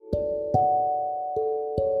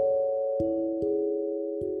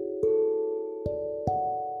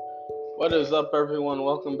What is up, everyone?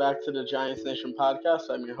 Welcome back to the Giants Nation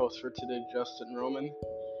podcast. I'm your host for today, Justin Roman,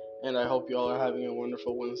 and I hope you all are having a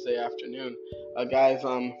wonderful Wednesday afternoon. Guys,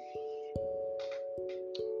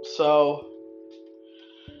 so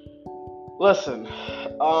listen,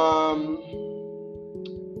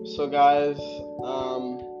 so guys,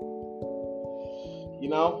 you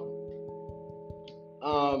know,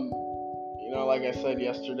 um, like I said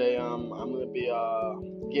yesterday, I'm gonna be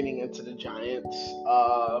getting into the Giants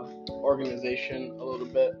organization a little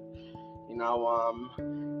bit. And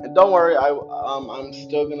don't worry, I'm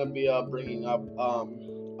still gonna be bringing up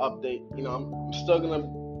update. I'm still gonna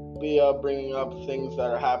be bringing up things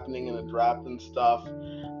that are happening in the draft and stuff,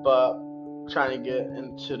 but trying to get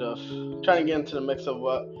into the mix of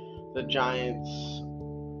what the Giants,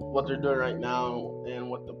 what they're doing right now, and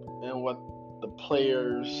what the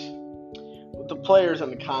players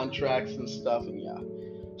and the contracts and stuff. And yeah,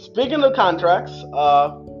 speaking of contracts,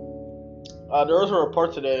 there was a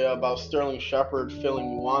report today about Sterling Shepard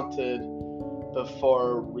feeling wanted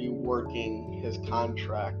before reworking his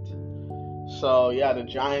contract. So yeah, the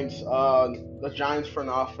Giants front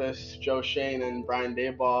office, Joe Schoen and Brian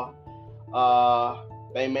Daboll,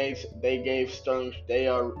 they gave Sterling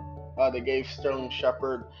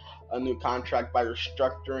Shepard a new contract by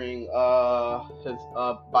restructuring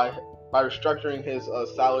his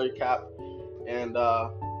salary cap, and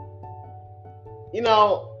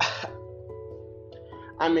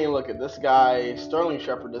I mean, look at this guy, Sterling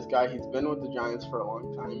Shepard. This guy, he's been with the Giants for a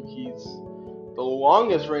long time. He's the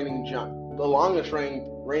longest reigning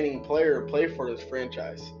player to play for this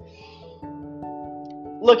franchise.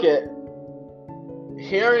 Look at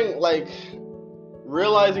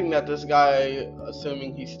realizing that this guy,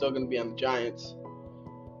 assuming he's still going to be on the Giants,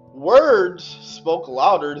 words spoke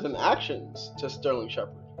louder than actions to Sterling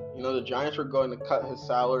Shepard. The Giants were going to cut his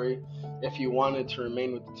salary if he wanted to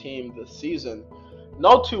remain with the team this season.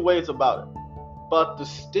 No two ways about it. But the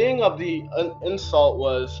sting of the insult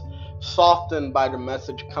was softened by the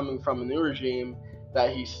message coming from a new regime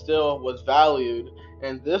that he still was valued,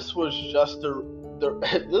 and this was just the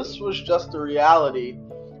reality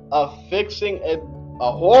of fixing a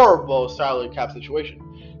horrible salary cap situation.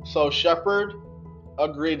 So Shepard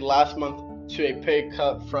agreed last month to a pay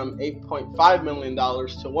cut from $8.5 million to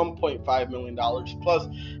 $1.5 million plus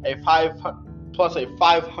a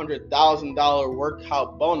 $500,000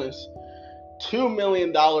 workout bonus, $2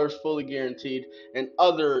 million fully guaranteed, and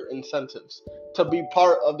other incentives to be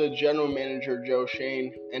part of the general manager Joe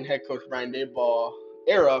Schoen and head coach Brian Daboll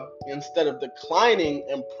era instead of declining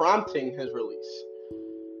and prompting his release.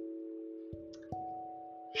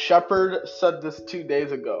 Shepard said this 2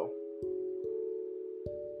 days ago.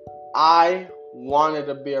 I wanted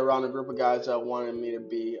to be around a group of guys that wanted me to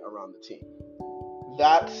be around the team.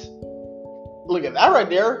 Look at that right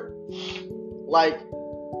there.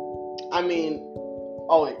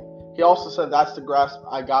 He also said that's the grasp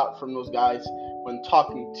I got from those guys when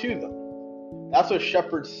talking to them. That's what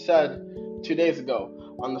Shepard said 2 days ago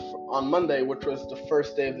on Monday, which was the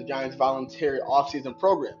first day of the Giants' voluntary offseason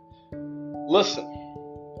program. Listen,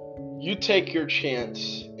 you take your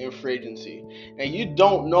chance in free agency, and you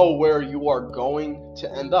don't know where you are going to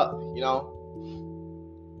end up,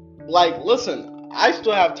 Listen, I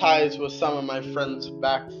still have ties with some of my friends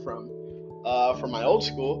back from my old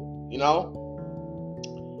school,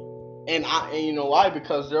 and you know why?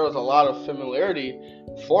 Because there was a lot of familiarity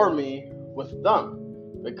for me with them.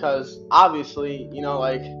 Because obviously,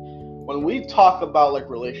 when we talk about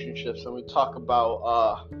relationships and we talk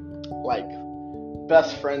about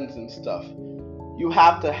best friends and stuff, you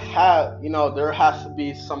have to have, there has to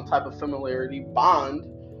be some type of familiarity bond,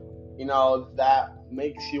 that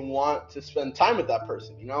makes you want to spend time with that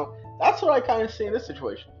person. That's what I kind of see in this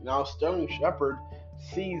situation. Sterling Shepard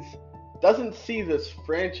doesn't see this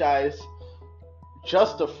franchise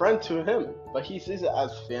just a friend to him, but he sees it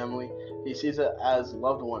as family. He sees it as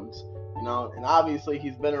loved ones, and obviously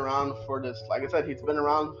he's been around for this. Like I said, he's been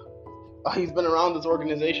around this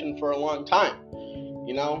organization for a long time,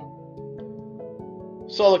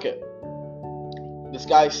 So look at this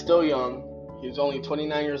guy's still young. He's only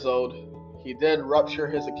 29 years old. He did rupture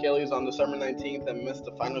his Achilles on December 19th and missed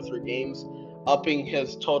the final 3 games, upping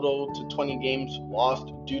his total to 20 games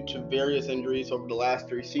lost due to various injuries over the last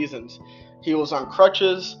 3 seasons. He was on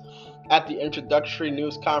crutches at the introductory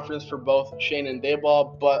news conference for both Schoen and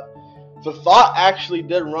Daboll, but the thought actually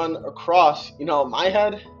did run across, my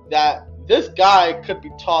head that this guy could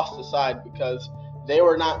be tossed aside because they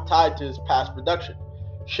were not tied to his past production.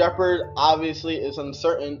 Shepard obviously is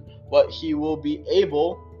uncertain what he will be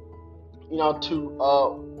able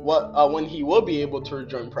when he will be able to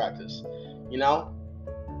rejoin practice.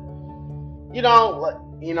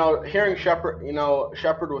 Hearing Shepard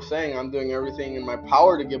was saying, "I'm doing everything in my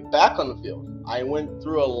power to get back on the field." I went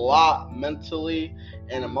through a lot mentally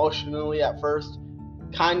and emotionally at first,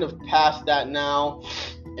 kind of past that now,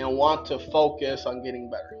 and want to focus on getting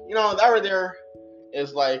better. That right there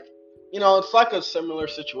is like, it's like a similar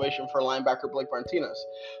situation for linebacker Blake Martinez,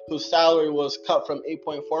 whose salary was cut from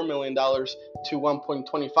 $8.4 million to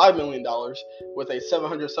 $1.25 million with a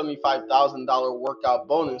 $775,000 workout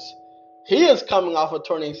bonus. He is coming off a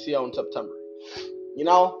torn ACL in September, you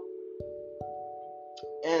know,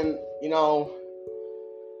 and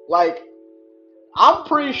like I'm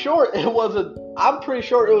pretty sure it was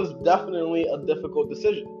definitely a difficult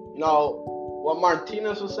decision. What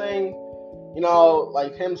Martinez was saying,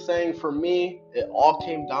 like him saying, for me, it all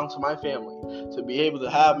came down to my family, to be able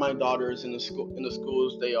to have my daughters in the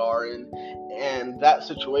schools they are in, and that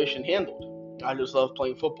situation handled. I just love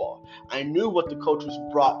playing football. I knew what the coaches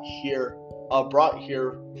brought here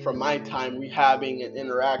from my time rehabbing and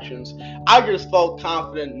interactions. I just felt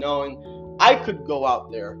confident knowing I could go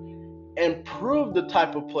out there and prove the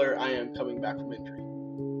type of player I am coming back from injury.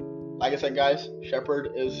 Like I said, guys,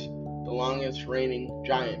 Shepard is the longest reigning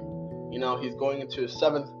Giant. He's going into his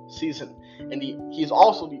 7th season, and he's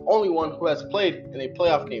also the only one who has played in a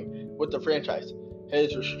playoff game with the franchise.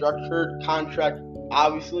 His restructured contract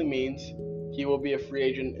obviously means he will be a free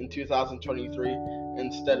agent in 2023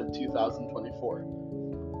 instead of 2024.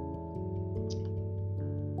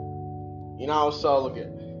 So look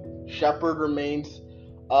at Shepard remains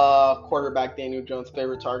quarterback Daniel Jones'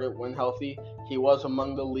 favorite target when healthy. He was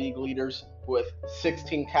among the league leaders with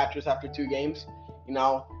 16 catches after 2 games.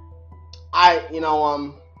 I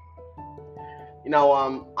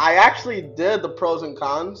actually did the pros and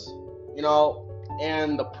cons,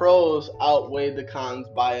 and the pros outweighed the cons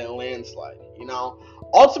by a landslide.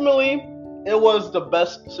 Ultimately, it was the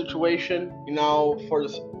best situation, for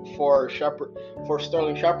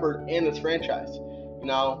Sterling Shepard and his franchise.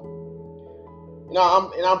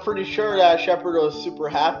 I'm pretty sure that Shepard was super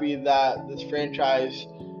happy that this franchise,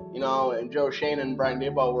 and Joe Shane and Brian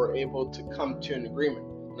Daboll were able to come to an agreement.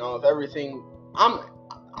 If everything, I'm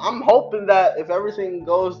hoping that if everything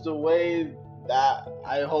goes the way that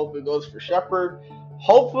I hope it goes for Shepard,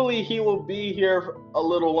 hopefully he will be here a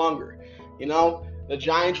little longer. The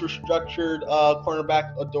Giants restructured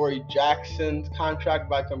cornerback Adoree Jackson's contract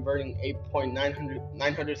by converting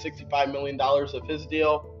 $8.965 million of his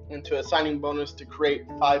deal into a signing bonus to create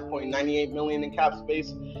 $5.98 million in cap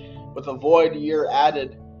space, with a void year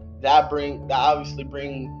added. That obviously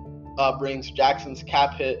brings Jackson's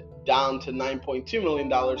cap hit down to $9.2 million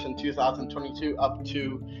in 2022, up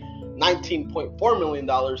to $19.4 million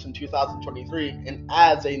in 2023, and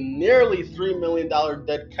adds a nearly $3 million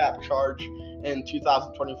dead cap charge in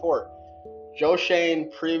 2024. Joe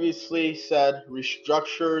Shane previously said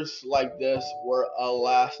restructures like this were a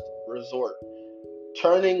last resort.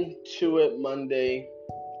 Turning to it Monday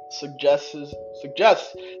suggests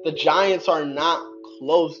the Giants are not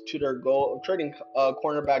close to their goal of trading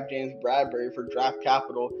cornerback James Bradberry for draft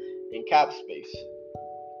capital and cap space.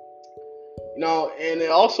 And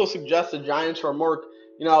it also suggests the Giants are more,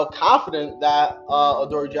 confident that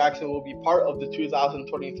Adoree Jackson will be part of the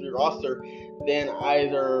 2023 roster than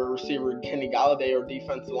either receiver Kenny Galladay or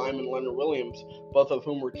defensive lineman Leonard Williams, both of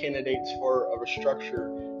whom were candidates for a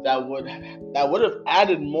restructure that would have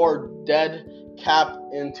added more dead cap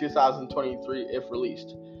in 2023 if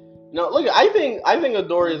released. Look, I think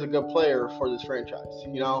Adoree is a good player for this franchise.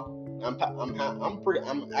 I'm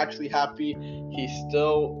actually happy he's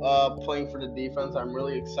still playing for the defense. I'm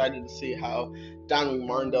really excited to see how Don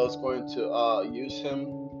Martindale is going to use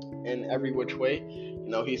him in every which way.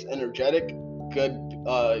 He's energetic,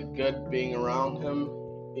 good being around him.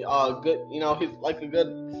 Good, he's like a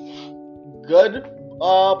good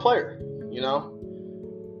player.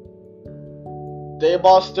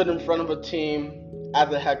 Daboll stood in front of a team as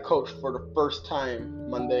a head coach for the first time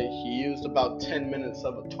Monday. He used about 10 minutes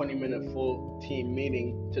of a 20-minute full team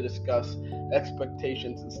meeting to discuss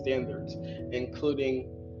expectations and standards, including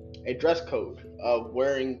a dress code of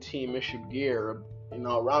wearing team-issued gear,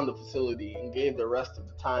 around the facility, and gave the rest of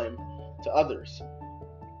the time to others.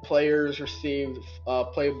 Players received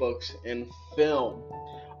playbooks and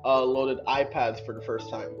film-loaded iPads for the first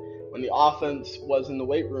time. When the offense was in the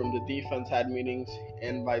weight room, the defense had meetings,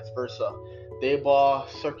 and vice versa. Daboll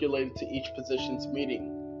circulated to each position's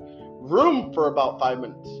meeting room for about 5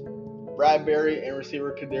 minutes. Bradberry and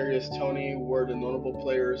receiver Kadarius Toney were the notable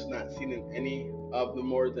players not seen in any of the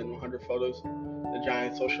more than 100 photos the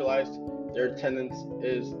Giants socialized. Their attendance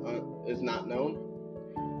is not known.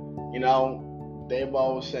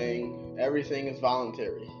 Daboll was saying everything is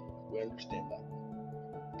voluntary. We understand that.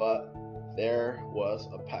 But there was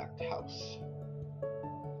a packed house.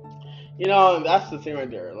 And that's the thing right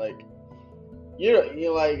there. Like, you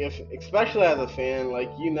like, if especially as a fan, like,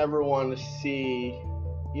 you never want to see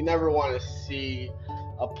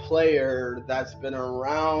a player that's been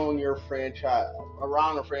around a franchise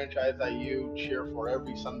that you cheer for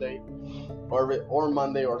every Sunday or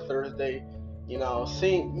Monday or Thursday. It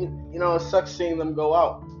sucks seeing them go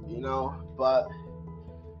out. But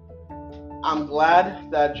I'm glad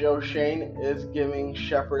that Joe Shane is giving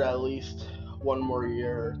Shepard at least one more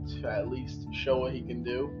year to at least show what he can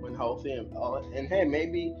do when healthy, and hey,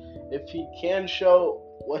 maybe if he can show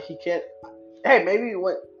what he can, hey, maybe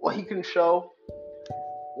what he can show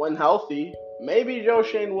when healthy, maybe Joe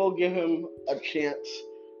Shane will give him a chance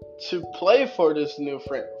to play for this new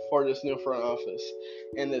front office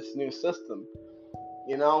and this new system,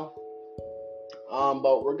 you know.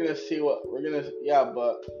 But we're gonna see what we're gonna, yeah.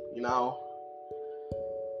 But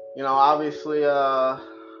obviously,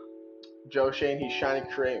 Joe Shane, he's trying to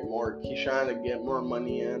create more. He's trying to get more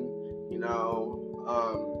money in,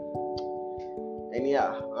 and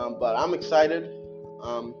yeah. But I'm excited,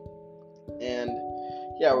 and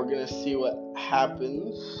yeah, we're gonna see what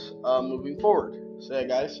happens moving forward. So yeah,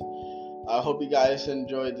 guys, I hope you guys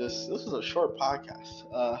enjoyed this. This is a short podcast,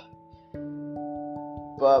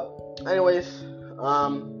 but anyways,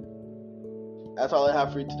 that's all I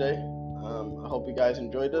have for you today. I hope you guys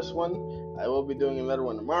enjoyed this one. I will be doing another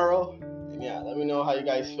one tomorrow. And yeah, let me know how you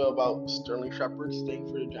guys feel about Sterling Shepard staying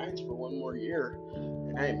for the Giants for one more year.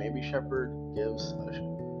 And hey, maybe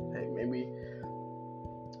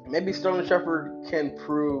maybe Sterling Shepard can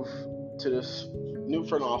prove to this new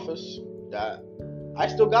front office that I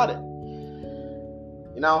still got it.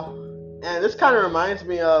 And this kind of reminds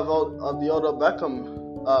me of the Odell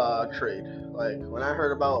Beckham trade. Like when I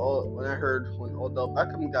heard when Odell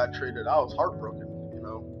Beckham got traded, I was heartbroken.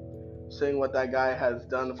 Seeing what that guy has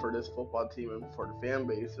done for this football team and for the fan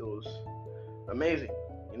base, it was amazing.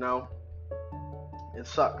 It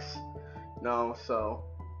sucks. So,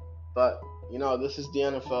 but this is the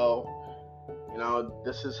NFL.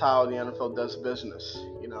 This is how the NFL does business.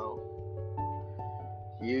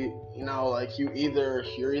 You're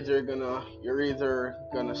either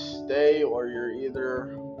gonna stay, or you're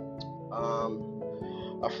either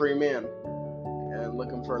a free man and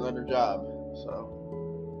looking for another job. So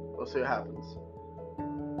we'll see what happens.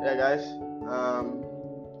 Yeah, guys.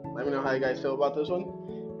 Let me know how you guys feel about this one.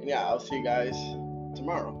 And yeah, I'll see you guys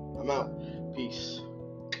tomorrow. I'm out. Peace.